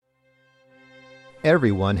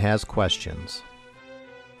Everyone has questions.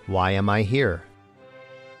 Why am I here?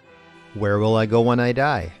 Where will I go when I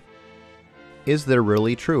die? Is there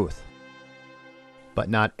really truth? But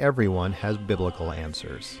not everyone has biblical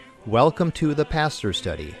answers. Welcome to The Pastor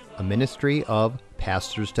Study, a ministry of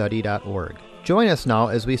pastorstudy.org. Join us now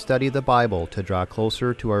as we study the Bible to draw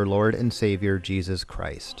closer to our Lord and Savior Jesus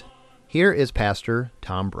Christ. Here is Pastor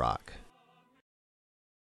Tom Brock.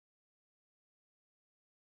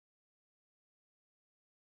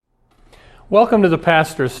 Welcome to the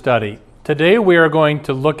Pastor's Study. Today we are going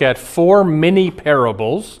to look at 4 mini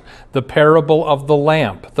parables: the parable of the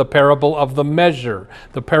lamp, the parable of the measure,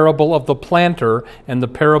 the parable of the planter, and the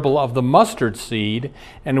parable of the mustard seed.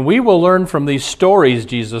 And we will learn from these stories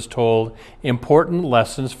Jesus told important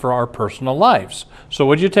lessons for our personal lives. So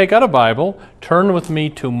would you take out a Bible, turn with me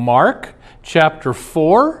to Mark chapter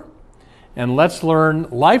 4, and let's learn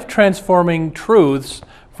life-transforming truths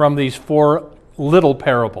from these 4 little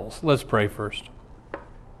parables. Let's pray first.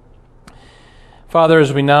 Father,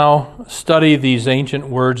 as we now study these ancient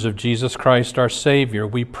words of Jesus Christ, our Savior,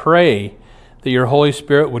 we pray that your Holy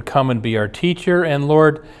Spirit would come and be our teacher, and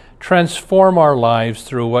Lord, transform our lives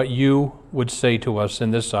through what you would say to us in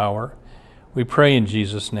this hour. We pray in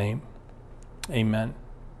Jesus' name. Amen.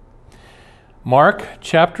 Mark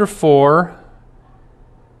chapter 4,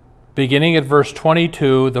 beginning at verse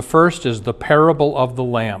 22, the first is the parable of the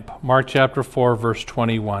lamp. Mark chapter 4, verse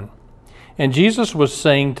 21. And Jesus was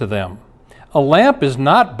saying to them, "A lamp is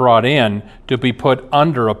not brought in to be put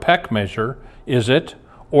under a peck measure, is it?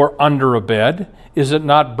 Or under a bed? Is it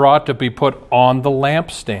not brought to be put on the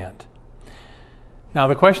lampstand?" Now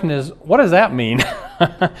the question is, what does that mean?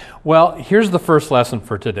 Well, here's the first lesson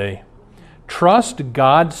for today. Trust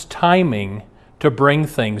God's timing to bring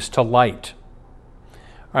things to light.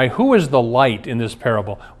 All right, who is the light in this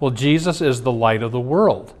parable? Well, Jesus is the light of the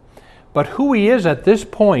world. But who he is at this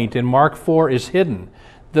point in Mark 4 is hidden.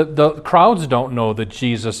 The crowds don't know that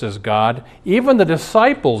Jesus is God. Even the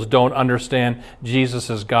disciples don't understand Jesus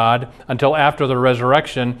is God until after the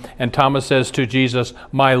resurrection, and Thomas says to Jesus,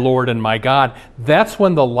 "My Lord and my God." That's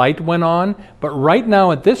when the light went on. But right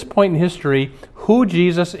now, at this point in history, who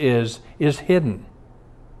Jesus is hidden.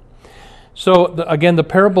 So again, the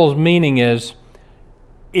parable's meaning is,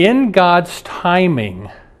 in God's timing,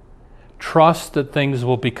 trust that things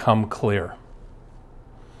will become clear.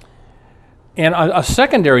 And a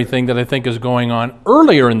secondary thing that I think is going on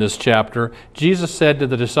earlier in this chapter, Jesus said to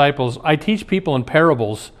the disciples, "I teach people in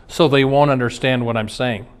parables so they won't understand what I'm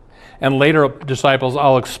saying. And later, disciples,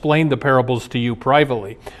 I'll explain the parables to you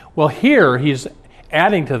privately." Well, here he's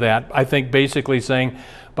adding to that, I think basically saying,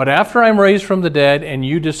 but after I'm raised from the dead and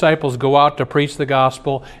you disciples go out to preach the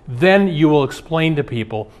gospel, then you will explain to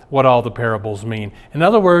people what all the parables mean. In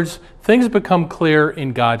other words, things become clear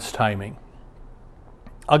in God's timing.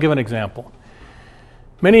 I'll give an example.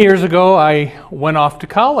 Many years ago, I went off to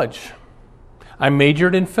college. I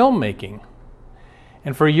majored in filmmaking.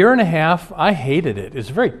 And for a year and a half, I hated it. It's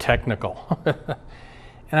very technical.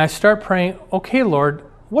 And I start praying, okay, Lord,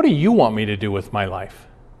 what do you want me to do with my life?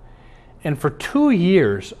 And for 2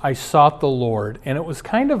 years, I sought the Lord, and it was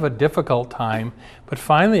kind of a difficult time, but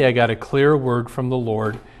finally I got a clear word from the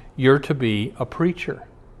Lord: you're to be a preacher.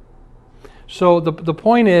 So the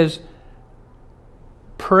point is,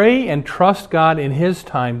 pray and trust God in His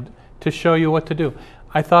time to show you what to do.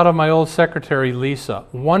 I thought of my old secretary, Lisa,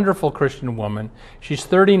 wonderful Christian woman. She's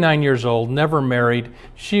 39 years old, never married.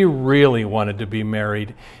 She really wanted to be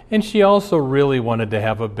married, and she also really wanted to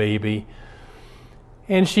have a baby.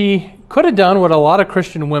 And she could have done what a lot of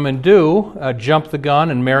Christian women do, jump the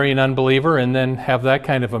gun and marry an unbeliever and then have that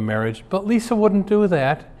kind of a marriage. But Lisa wouldn't do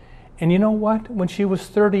that. And you know what? When she was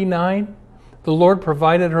 39, the Lord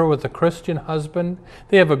provided her with a Christian husband.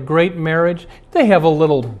 They have a great marriage. They have a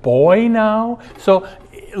little boy now. So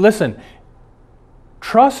listen,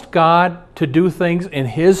 trust God to do things in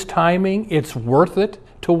His timing. It's worth it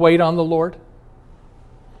to wait on the Lord.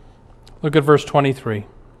 Look at verse 23.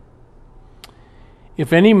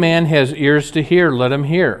 "If any man has ears to hear, let him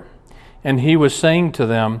hear." And he was saying to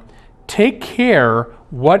them, "Take care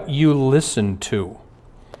what you listen to."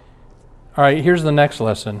 All right, here's the next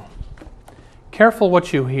lesson. Careful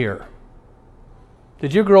what you hear.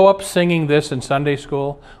 Did you grow up singing this in Sunday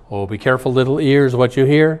school? "Oh, be careful, little ears, what you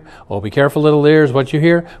hear. Oh, be careful, little ears, what you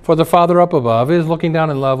hear. For the Father up above is looking down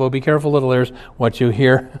in love. Oh, be careful, little ears, what you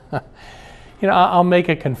hear." You know, I'll make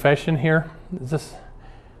a confession here.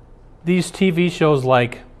 These TV shows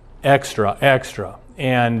like Extra,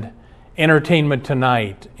 and Entertainment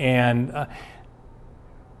Tonight, and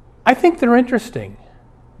I think they're interesting.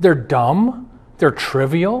 They're dumb, they're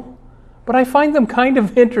trivial, but I find them kind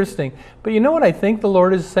of interesting. But you know what I think the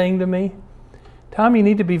Lord is saying to me? Tom, you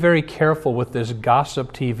need to be very careful with this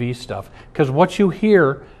gossip TV stuff, because what you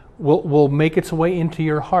hear will make its way into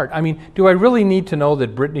your heart. I mean, do I really need to know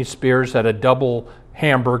that Britney Spears had a double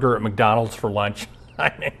hamburger at McDonald's for lunch?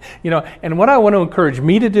 And what I want to encourage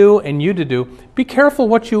me to do and you to do, be careful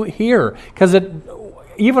what you hear, because it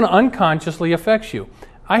even unconsciously affects you.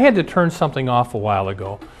 I had to turn something off a while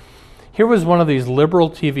ago. Here was one of these liberal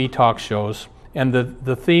TV talk shows, and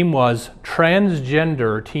the theme was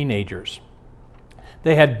transgender teenagers.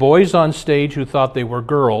 They had boys on stage who thought they were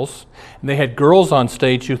girls, and they had girls on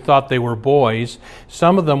stage who thought they were boys.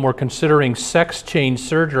 Some of them were considering sex change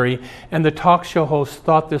surgery, and the talk show host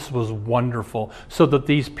thought this was wonderful, so that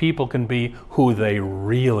these people can be who they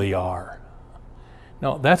really are.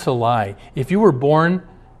 No, that's a lie. If you were born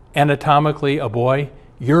anatomically a boy,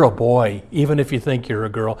 you're a boy, even if you think you're a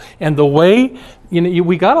girl. And the way,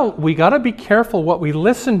 we gotta be careful what we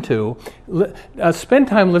listen to. Spend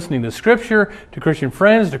time listening to Scripture, to Christian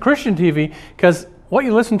friends, to Christian TV, because what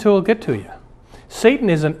you listen to will get to you.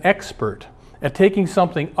 Satan is an expert at taking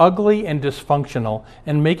something ugly and dysfunctional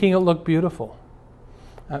and making it look beautiful.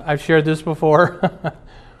 I've shared this before.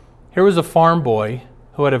 Here was a farm boy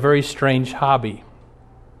who had a very strange hobby.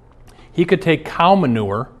 He could take cow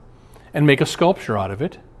manure and make a sculpture out of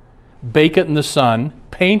it, bake it in the sun,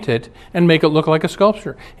 paint it, and make it look like a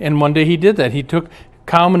sculpture. And one day he did that. He took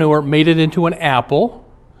cow manure, made it into an apple,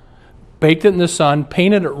 baked it in the sun,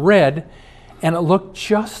 painted it red, and it looked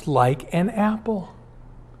just like an apple.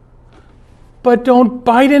 But don't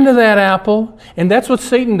bite into that apple. And that's what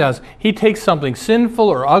Satan does. He takes something sinful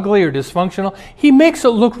or ugly or dysfunctional. He makes it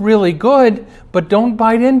look really good, but don't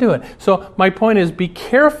bite into it. So my point is, be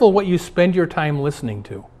careful what you spend your time listening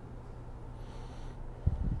to.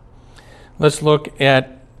 Let's look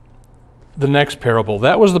at the next parable.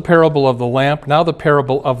 That was the parable of the lamp. Now the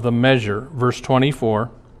parable of the measure, verse 24.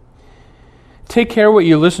 Take care what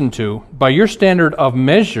you listen to. By your standard of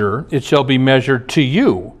measure, it shall be measured to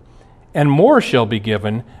you, and more shall be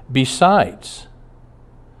given besides.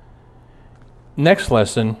 Next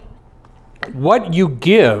lesson. What you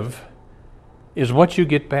give is what you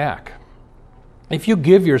get back. If you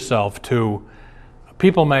give yourself to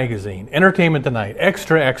People Magazine, Entertainment Tonight,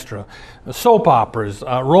 Extra, soap operas,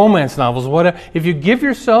 romance novels, whatever. If you give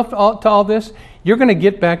yourself to all this, you're going to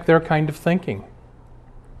get back their kind of thinking.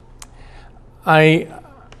 I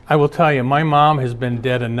will tell you, my mom has been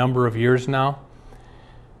dead a number of years now.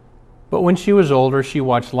 But when she was older, she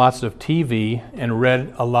watched lots of TV and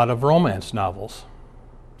read a lot of romance novels.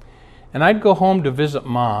 And I'd go home to visit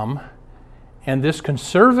Mom, and this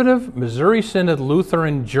conservative, Missouri Synod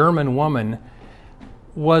Lutheran German woman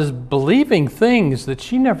was believing things that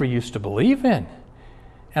she never used to believe in.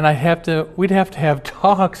 And we'd have to have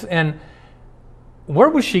talks. And where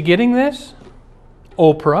was she getting this?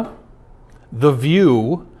 Oprah, The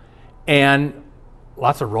View, and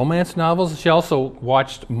lots of romance novels. She also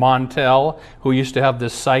watched Montel, who used to have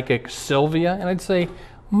this psychic Sylvia. And I'd say,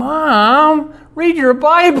 Mom, read your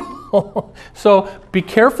Bible. So be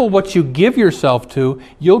careful what you give yourself to.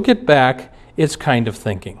 You'll get back its kind of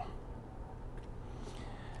thinking.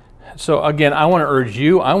 So again, I want to urge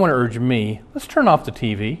you, I want to urge me, let's turn off the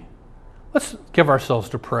TV. Let's give ourselves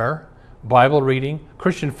to prayer, Bible reading,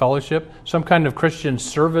 Christian fellowship, some kind of Christian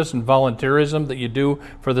service and volunteerism that you do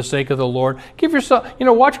for the sake of the Lord. Give yourself,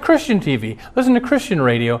 watch Christian TV, listen to Christian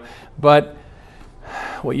radio, but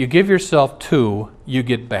what you give yourself to, you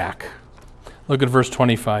get back. Look at verse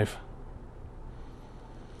 25.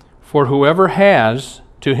 For whoever has,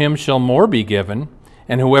 to him shall more be given,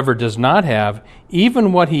 and whoever does not have,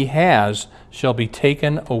 even what he has shall be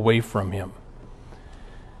taken away from him.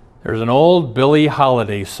 There's an old Billie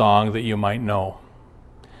Holiday song that you might know.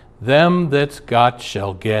 Them that's got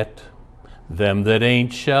shall get, them that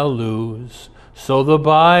ain't shall lose. So the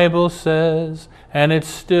Bible says, and it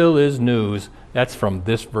still is news. That's from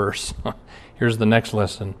this verse. Here's the next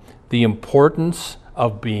lesson. The importance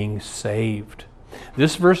of being saved.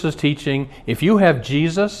 This verse is teaching, if you have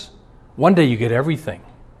Jesus, one day you get everything.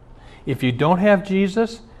 If you don't have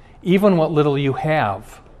Jesus, even what little you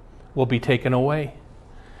have will be taken away.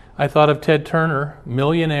 I thought of Ted Turner,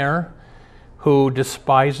 millionaire, who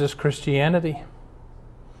despises Christianity.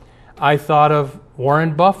 I thought of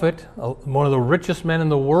Warren Buffett, one of the richest men in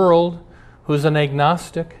the world, who's an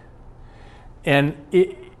agnostic. And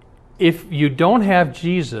if you don't have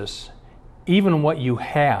Jesus, even what you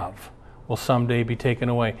have will someday be taken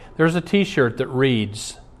away. There's a t-shirt that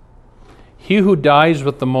reads, "He who dies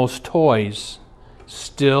with the most toys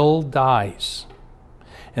still dies."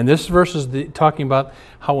 And this verse is talking about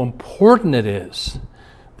how important it is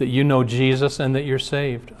that you know Jesus and that you're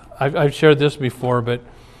saved. I've shared this before, but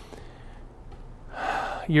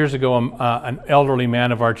years ago, an elderly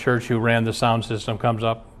man of our church who ran the sound system comes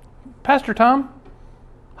up, Pastor Tom,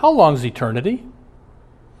 how long's eternity?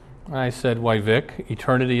 I said, why, Vic,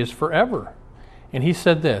 eternity is forever. And he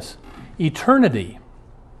said this, eternity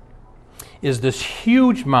is this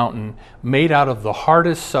huge mountain made out of the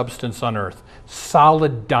hardest substance on earth,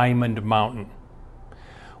 solid diamond mountain.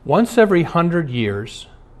 Once every 100 years,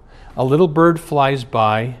 a little bird flies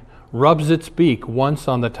by, rubs its beak once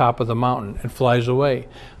on the top of the mountain, and flies away.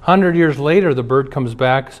 100 years later, the bird comes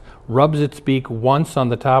back, rubs its beak once on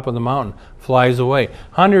the top of the mountain, flies away.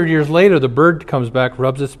 100 years later, the bird comes back,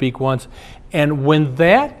 rubs its beak once, and when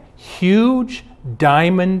that huge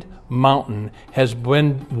diamond mountain has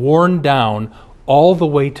been worn down all the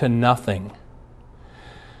way to nothing,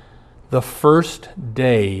 the first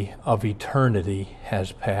day of eternity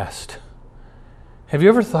has passed. Have you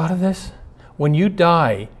ever thought of this? When you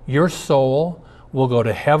die, your soul will go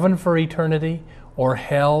to heaven for eternity or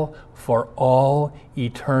hell for all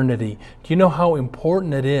eternity. Do you know how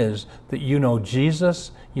important it is that you know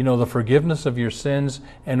Jesus, you know the forgiveness of your sins,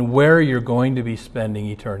 and where you're going to be spending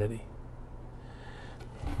eternity?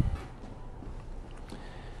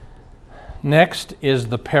 Next is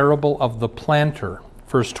the parable of the planter,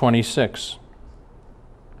 verse 26.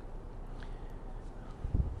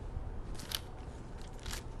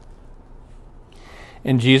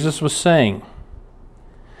 And Jesus was saying,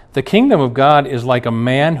 the kingdom of God is like a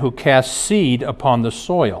man who casts seed upon the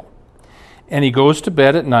soil. And he goes to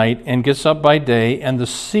bed at night and gets up by day, and the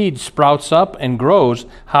seed sprouts up and grows.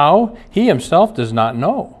 How? He himself does not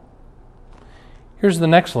know. Here's the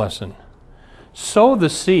next lesson. Sow the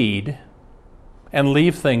seed and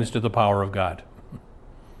leave things to the power of God.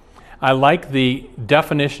 I like the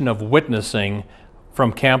definition of witnessing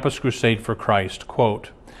from Campus Crusade for Christ. Quote,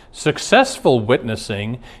 successful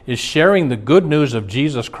witnessing is sharing the good news of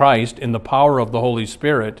Jesus Christ in the power of the Holy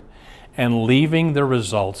Spirit and leaving the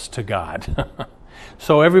results to God.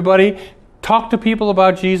 So everybody, talk to people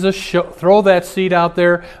about Jesus, throw that seed out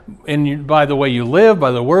there by the way you live,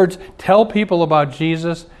 by the words, tell people about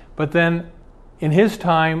Jesus, but then in His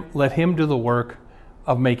time, let Him do the work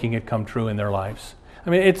of making it come true in their lives. I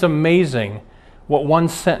mean, it's amazing what one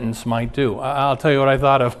sentence might do. I'll tell you what I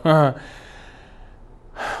thought of.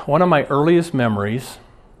 One of my earliest memories,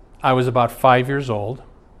 I was about 5 years old,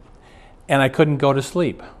 and I couldn't go to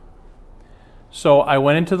sleep. So I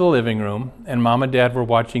went into the living room, and Mom and Dad were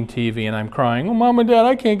watching TV, and I'm crying, oh, Mom and Dad,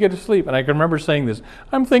 I can't get to sleep. And I can remember saying this,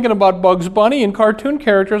 I'm thinking about Bugs Bunny and cartoon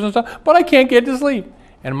characters and stuff, but I can't get to sleep.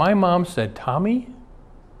 And my mom said, Tommy,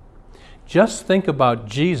 just think about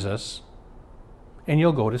Jesus, and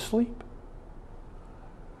you'll go to sleep.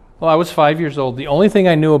 Well, I was 5 years old. The only thing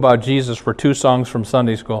I knew about Jesus were two songs from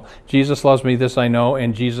Sunday school. Jesus Loves Me, This I Know,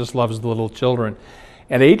 and Jesus Loves the Little Children.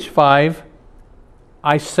 At age 5,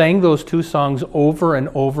 I sang those two songs over and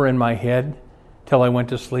over in my head till I went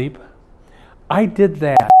to sleep. I did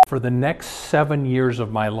that for the next 7 years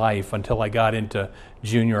of my life until I got into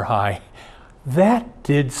junior high. That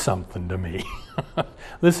did something to me.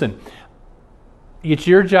 Listen, it's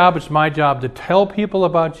your job, it's my job to tell people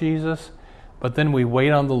about Jesus, but then we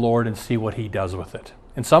wait on the Lord and see what He does with it.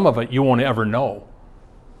 And some of it you won't ever know.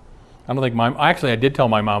 I don't think I did tell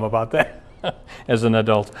my mom about that as an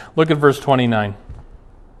adult. Look at verse 29.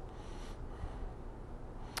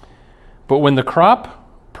 But when the crop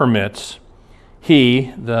permits,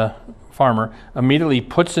 he, the farmer, immediately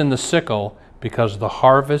puts in the sickle because the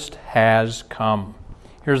harvest has come.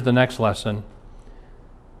 Here's the next lesson.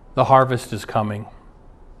 The harvest is coming.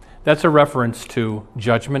 That's a reference to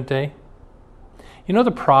Judgment Day. You know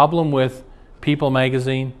the problem with People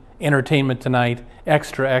Magazine, Entertainment Tonight,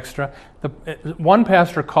 Extra? One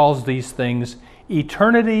pastor calls these things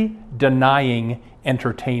eternity-denying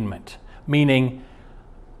entertainment, meaning,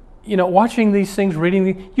 watching these things, reading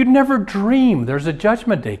these, you'd never dream there's a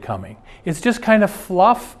Judgment Day coming. It's just kind of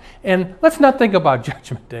fluff, and let's not think about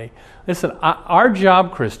Judgment Day. Listen, our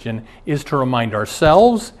job, Christian, is to remind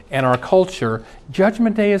ourselves and our culture,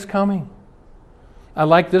 Judgment Day is coming. I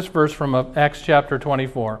like this verse from Acts chapter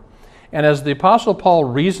 24. And as the Apostle Paul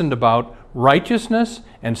reasoned about righteousness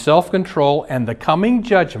and self-control and the coming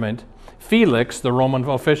judgment, Felix, the Roman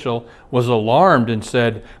official, was alarmed and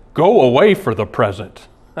said, "Go away for the present."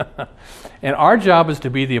 And our job is to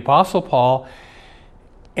be the Apostle Paul,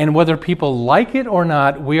 and whether people like it or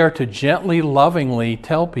not, we are to gently, lovingly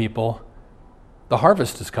tell people, the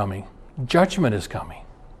harvest is coming, judgment is coming.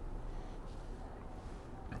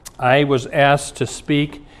 I was asked to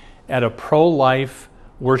speak at a pro-life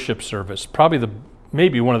worship service, probably the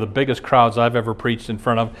maybe one of the biggest crowds I've ever preached in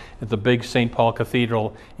front of at the big St. Paul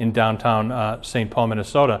Cathedral in downtown St. Paul,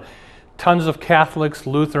 Minnesota. Tons of Catholics,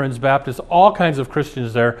 Lutherans, Baptists, all kinds of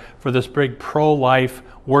Christians there for this big pro-life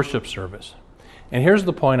worship service. And here's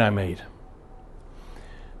the point I made.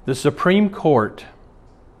 The Supreme Court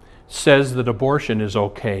says that abortion is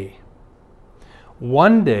okay.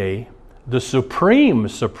 One day, the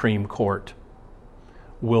Supreme Court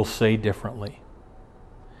will say differently.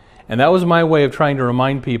 And that was my way of trying to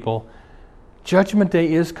remind people, Judgment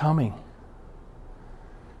Day is coming.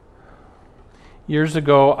 Years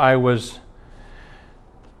ago, I was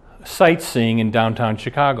sightseeing in downtown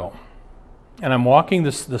Chicago. And I'm walking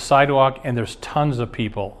the sidewalk, and there's tons of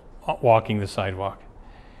people walking the sidewalk.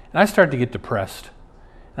 And I start to get depressed.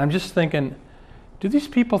 And I'm just thinking, do these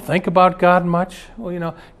people think about God much? Well, you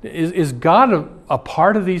know, is God a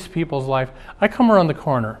part of these people's life? I come around the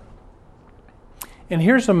corner, and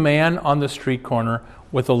here's a man on the street corner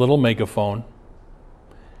with a little megaphone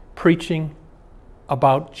preaching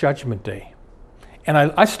about Judgment Day. And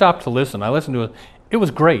I stopped to listen. I listened to it. It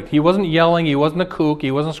was great. He wasn't yelling. He wasn't a kook.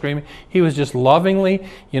 He wasn't screaming. He was just lovingly,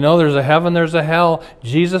 you know, there's a heaven, there's a hell.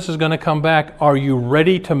 Jesus is going to come back. Are you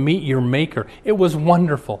ready to meet your Maker? It was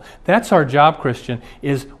wonderful. That's our job, Christian,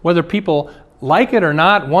 is whether people like it or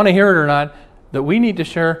not, want to hear it or not, that we need to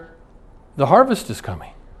share the harvest is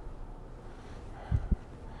coming.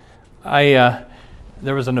 There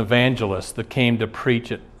was an evangelist that came to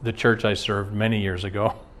preach at the church I served many years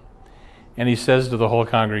ago. And he says to the whole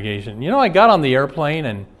congregation, you know, I got on the airplane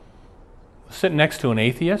and was sitting next to an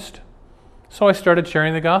atheist, so I started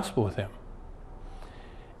sharing the gospel with him.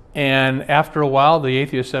 And after a while, the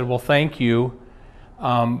atheist said, well, thank you,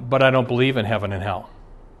 but I don't believe in heaven and hell.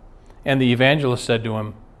 And the evangelist said to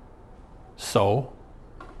him, so?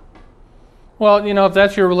 Well, you know, if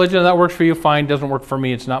that's your religion, that works for you, fine. Doesn't work for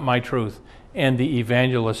me, it's not my truth. And the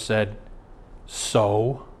evangelist said,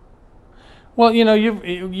 so? Well, you know,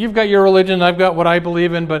 you've got your religion, I've got what I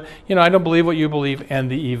believe in, but, you know, I don't believe what you believe.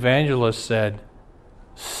 And the evangelist said,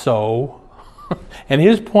 so? And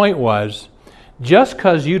his point was, just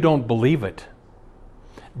because you don't believe it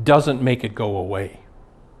doesn't make it go away.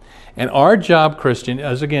 And our job, Christian,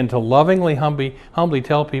 is, again, to lovingly, humbly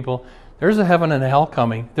tell people, there's a heaven and a hell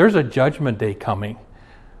coming. There's a judgment day coming.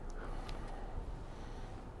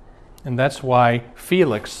 And that's why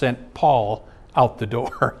Felix sent Paul out the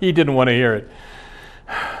door. He didn't want to hear it.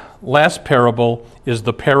 Last parable is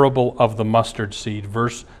the parable of the mustard seed,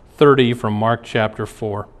 verse 30 from Mark chapter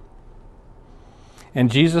 4. And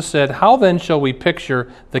Jesus said, how then shall we picture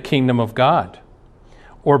the kingdom of God?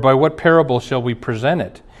 Or by what parable shall we present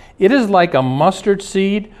it? It is like a mustard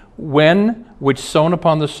seed which sown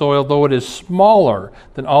upon the soil, though it is smaller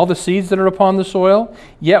than all the seeds that are upon the soil,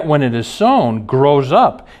 yet when it is sown, grows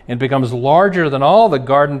up and becomes larger than all the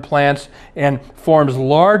garden plants and forms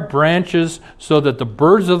large branches so that the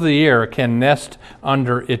birds of the air can nest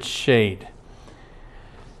under its shade.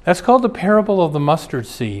 That's called the parable of the mustard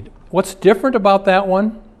seed. What's different about that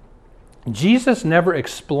one? Jesus never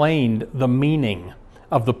explained the meaning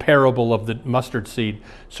of the parable of the mustard seed,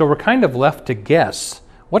 so we're kind of left to guess.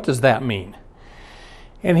 What does that mean?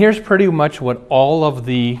 And here's pretty much what all of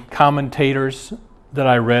the commentators that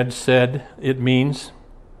I read said it means.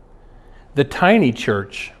 The tiny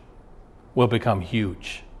church will become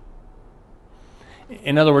huge.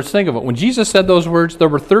 In other words, think of it. When Jesus said those words, there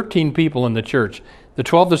were 13 people in the church, the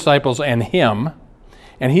 12 disciples and him.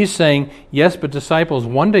 And he's saying, yes, but disciples,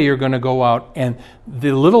 one day you're going to go out and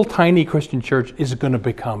the little tiny Christian church is going to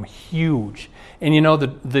become huge. And you know,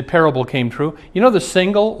 the parable came true. You know the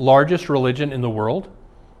single largest religion in the world?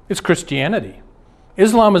 It's Christianity.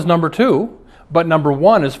 Islam is number 2, but number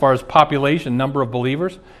 1 as far as population, number of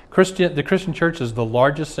believers. The Christian church is the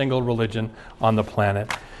largest single religion on the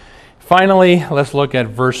planet. Finally, let's look at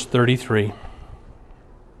verse 33.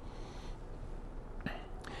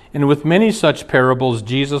 And with many such parables,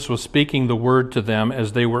 Jesus was speaking the word to them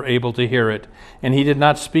as they were able to hear it. And he did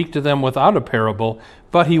not speak to them without a parable,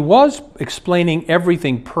 but he was explaining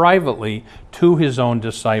everything privately to his own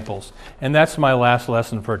disciples. And that's my last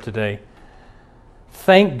lesson for today.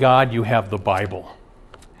 Thank God you have the Bible.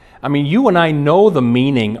 I mean, you and I know the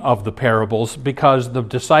meaning of the parables because the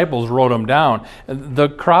disciples wrote them down. The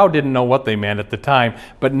crowd didn't know what they meant at the time,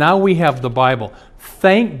 but now we have the Bible.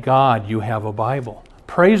 Thank God you have a Bible.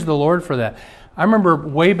 Praise the Lord for that. I remember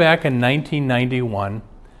way back in 1991,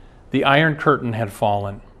 the Iron Curtain had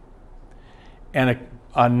fallen. And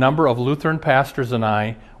a number of Lutheran pastors and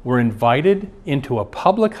I were invited into a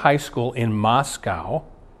public high school in Moscow,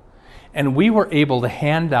 and we were able to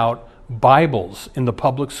hand out Bibles in the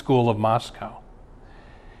public school of Moscow.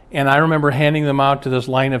 And I remember handing them out to this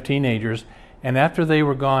line of teenagers, and after they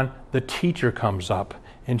were gone, the teacher comes up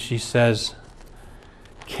and she says,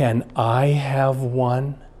 "Can I have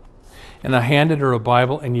one?" And I handed her a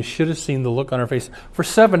Bible, and you should have seen the look on her face. For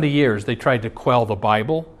 70 years, they tried to quell the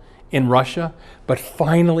Bible in Russia, but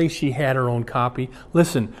finally she had her own copy.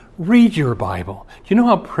 Listen, read your Bible. Do you know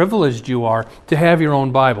how privileged you are to have your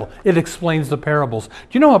own Bible? It explains the parables. Do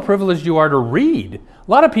you know how privileged you are to read?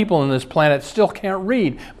 A lot of people on this planet still can't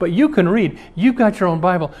read, but you can read. You've got your own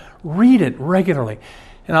Bible. Read it regularly.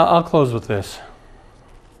 And I'll close with this.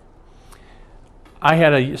 I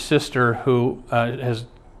had a sister who has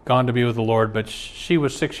gone to be with the Lord, but she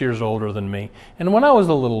was 6 years older than me. And when I was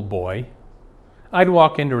a little boy, I'd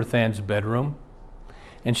walk into Ruth Ann's bedroom,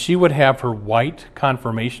 and she would have her white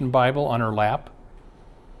confirmation Bible on her lap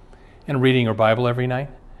and reading her Bible every night.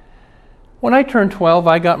 When I turned 12,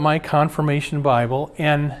 I got my confirmation Bible,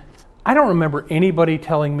 and I don't remember anybody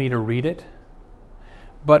telling me to read it,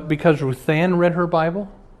 but because Ruth Ann read her Bible,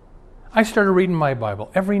 I started reading my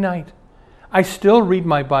Bible every night. I still read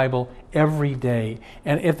my Bible every day.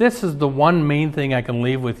 And if this is the one main thing I can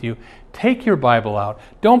leave with you, take your Bible out.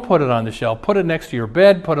 Don't put it on the shelf. Put it next to your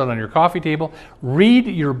bed. Put it on your coffee table. Read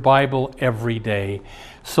your Bible every day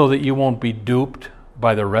so that you won't be duped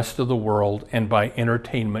by the rest of the world and by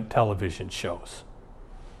entertainment television shows.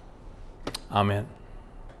 Amen.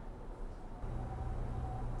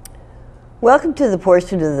 Welcome to the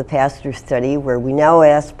portion of the Pastor Study where we now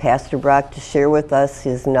ask Pastor Brock to share with us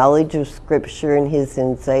his knowledge of Scripture and his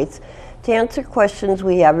insights to answer questions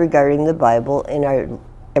we have regarding the Bible and our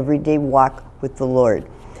everyday walk with the Lord.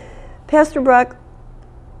 Pastor Brock,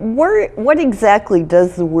 what exactly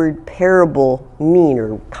does the word parable mean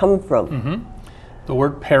or come from? Mm-hmm. The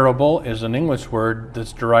word parable is an English word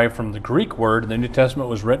that's derived from the Greek word. The New Testament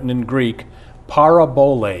was written in Greek,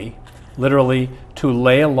 parabole, literally to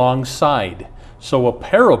lay alongside. So a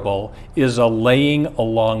parable is a laying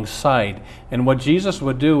alongside. And what Jesus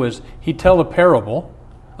would do is he'd tell a parable,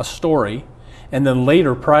 a story, and then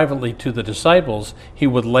later privately to the disciples, he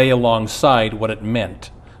would lay alongside what it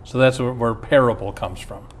meant. So that's where parable comes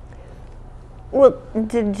from. Well,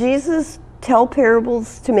 did Jesus tell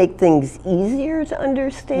parables to make things easier to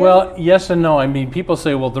understand? Well, yes and no. I mean, people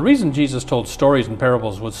say, well, the reason Jesus told stories and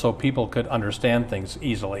parables was so people could understand things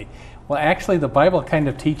easily. Well, actually, the Bible kind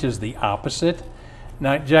of teaches the opposite.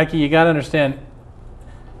 Now, Jackie, you got to understand,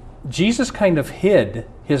 Jesus kind of hid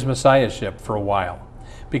his messiahship for a while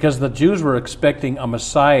because the Jews were expecting a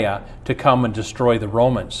Messiah to come and destroy the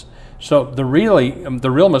Romans. So the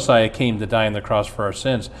real Messiah came to die on the cross for our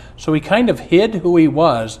sins. So he kind of hid who he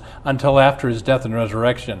was until after his death and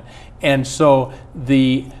resurrection. And so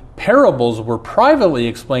the parables were privately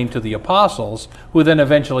explained to the apostles, who then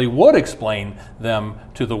eventually would explain them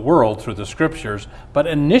to the world through the scriptures. But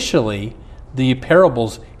initially, the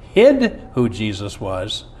parables hid who Jesus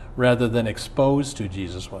was rather than exposed who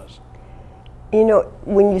Jesus was. You know,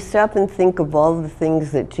 when you stop and think of all the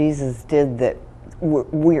things that Jesus did, that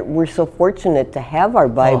we're so fortunate to have our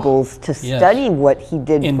Bibles to study what he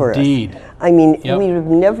did for us. Indeed. I mean, we would have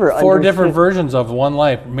never Four understood. different versions of one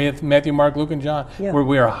life, Matthew, Mark, Luke, and John, where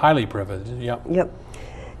we are highly privileged. Yep.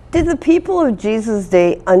 Did the people of Jesus'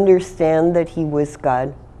 day understand that he was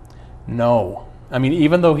God? No. I mean,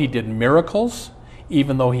 even though he did miracles,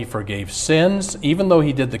 even though he forgave sins, even though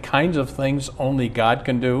he did the kinds of things only God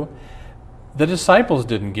can do, the disciples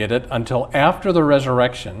didn't get it until after the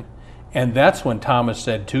resurrection. And that's when Thomas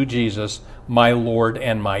said to Jesus, "My Lord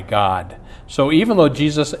and my God." So even though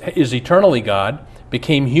Jesus is eternally God,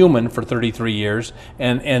 became human for 33 years,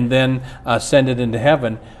 and then ascended into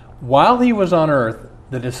heaven, while he was on earth,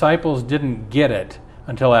 the disciples didn't get it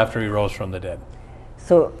until after he rose from the dead.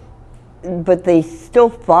 So, but they still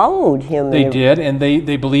followed him. They did, and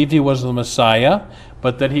they believed he was the Messiah,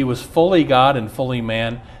 but that he was fully God and fully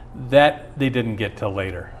man, that they didn't get till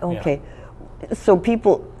later. Okay. So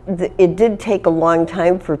it did take a long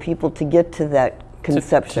time for people to get to that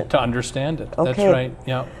conception. To understand it. Okay. That's right,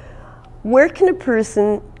 yeah. Where can a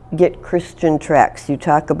person get Christian tracts? You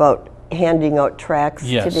talk about handing out tracts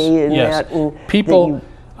today and that. And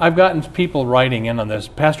I've gotten people writing in on this.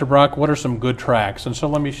 Pastor Brock, what are some good tracts? And so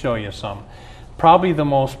let me show you some. Probably the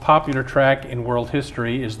most popular tract in world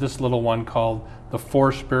history is this little one called The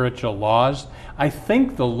Four Spiritual Laws. I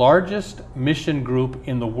think the largest mission group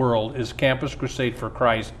in the world is Campus Crusade for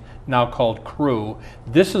Christ now called Cru.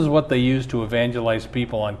 This is what they use to evangelize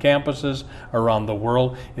people on campuses around the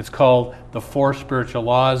world. It's called the 4 Spiritual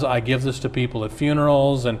Laws. I give this to people at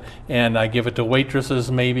funerals, and I give it to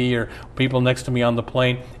waitresses maybe, or people next to me on the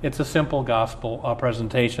plane. It's a simple gospel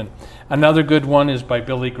presentation. Another good one is by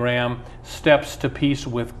Billy Graham, Steps to Peace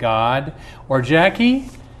with God. Or Jackie,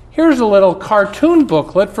 here's a little cartoon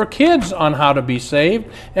booklet for kids on how to be saved.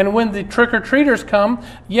 And when the trick-or-treaters come,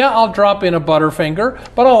 I'll drop in a Butterfinger,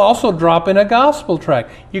 but I'll also drop in a gospel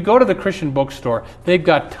tract. You go to the Christian bookstore, they've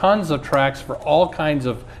got tons of tracts for all kinds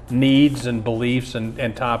of needs and beliefs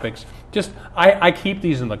and topics. I keep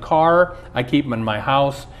these in the car, I keep them in my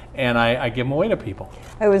house, and I give them away to people.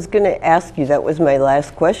 I was going to ask you, that was my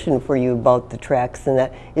last question for you about the tracts, and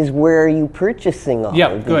that is, where are you purchasing all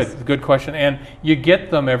of these? Good question. And you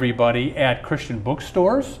get them, everybody, at Christian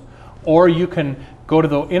bookstores, or you can go to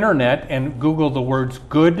the internet and Google the words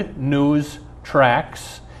Good News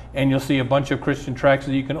Tracts, and you'll see a bunch of Christian tracts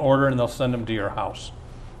that you can order, and they'll send them to your house.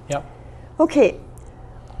 Yep. Okay,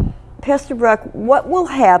 Pastor Brock, what will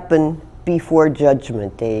happen before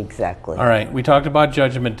Judgment Day exactly? All right, we talked about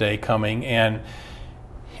Judgment Day coming, and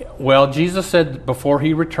Jesus said before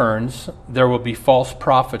he returns, there will be false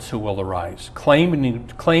prophets who will arise,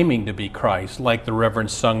 claiming to be Christ, like the Reverend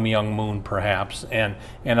Sung Myung Moon perhaps, and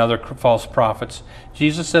other false prophets.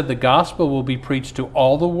 Jesus said the gospel will be preached to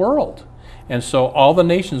all the world. And so all the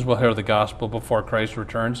nations will hear the gospel before Christ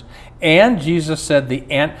returns. And Jesus said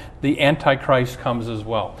the Antichrist comes as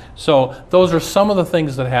well. So those are some of the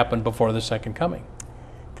things that happen before the second coming.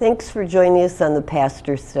 Thanks for joining us on the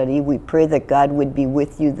Pastor Study. We pray that God would be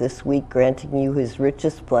with you this week, granting you his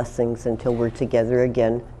richest blessings until we're together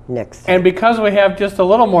again next time. And because we have just a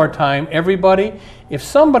little more time, everybody, if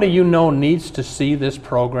somebody you know needs to see this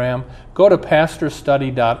program, go to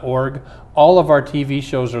pastorstudy.org. All of our TV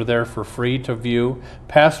shows are there for free to view,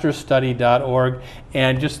 pastorstudy.org.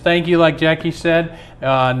 And just thank you, like Jackie said.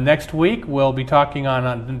 Next week, we'll be talking on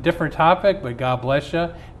a different topic, but God bless you.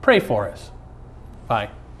 Pray for us. Bye.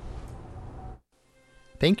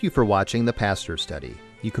 Thank you for watching The Pastor Study.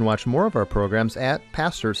 You can watch more of our programs at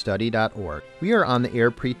pastorstudy.org. We are on the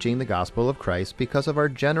air preaching the gospel of Christ because of our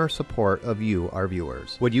generous support of you, our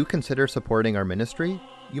viewers. Would you consider supporting our ministry?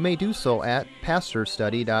 You may do so at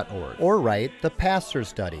pastorstudy.org. Or write The Pastor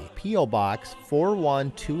Study, P.O. Box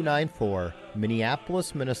 41294,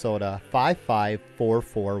 Minneapolis, Minnesota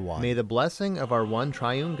 55441. May the blessing of our one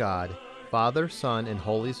triune God, Father, Son, and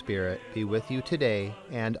Holy Spirit be with you today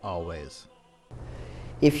and always.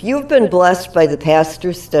 If you've been blessed by the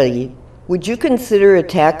Pastor Study, would you consider a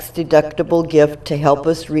tax-deductible gift to help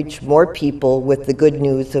us reach more people with the good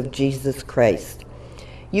news of Jesus Christ?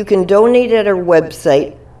 You can donate at our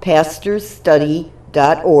website,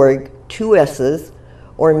 pastorstudy.org, 2 S's,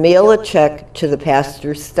 or mail a check to the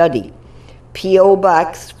Pastor Study, P.O.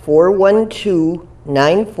 Box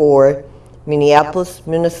 41294, Minneapolis,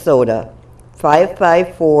 Minnesota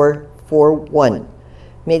 55441.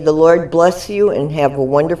 May the Lord bless you and have a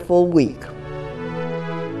wonderful week.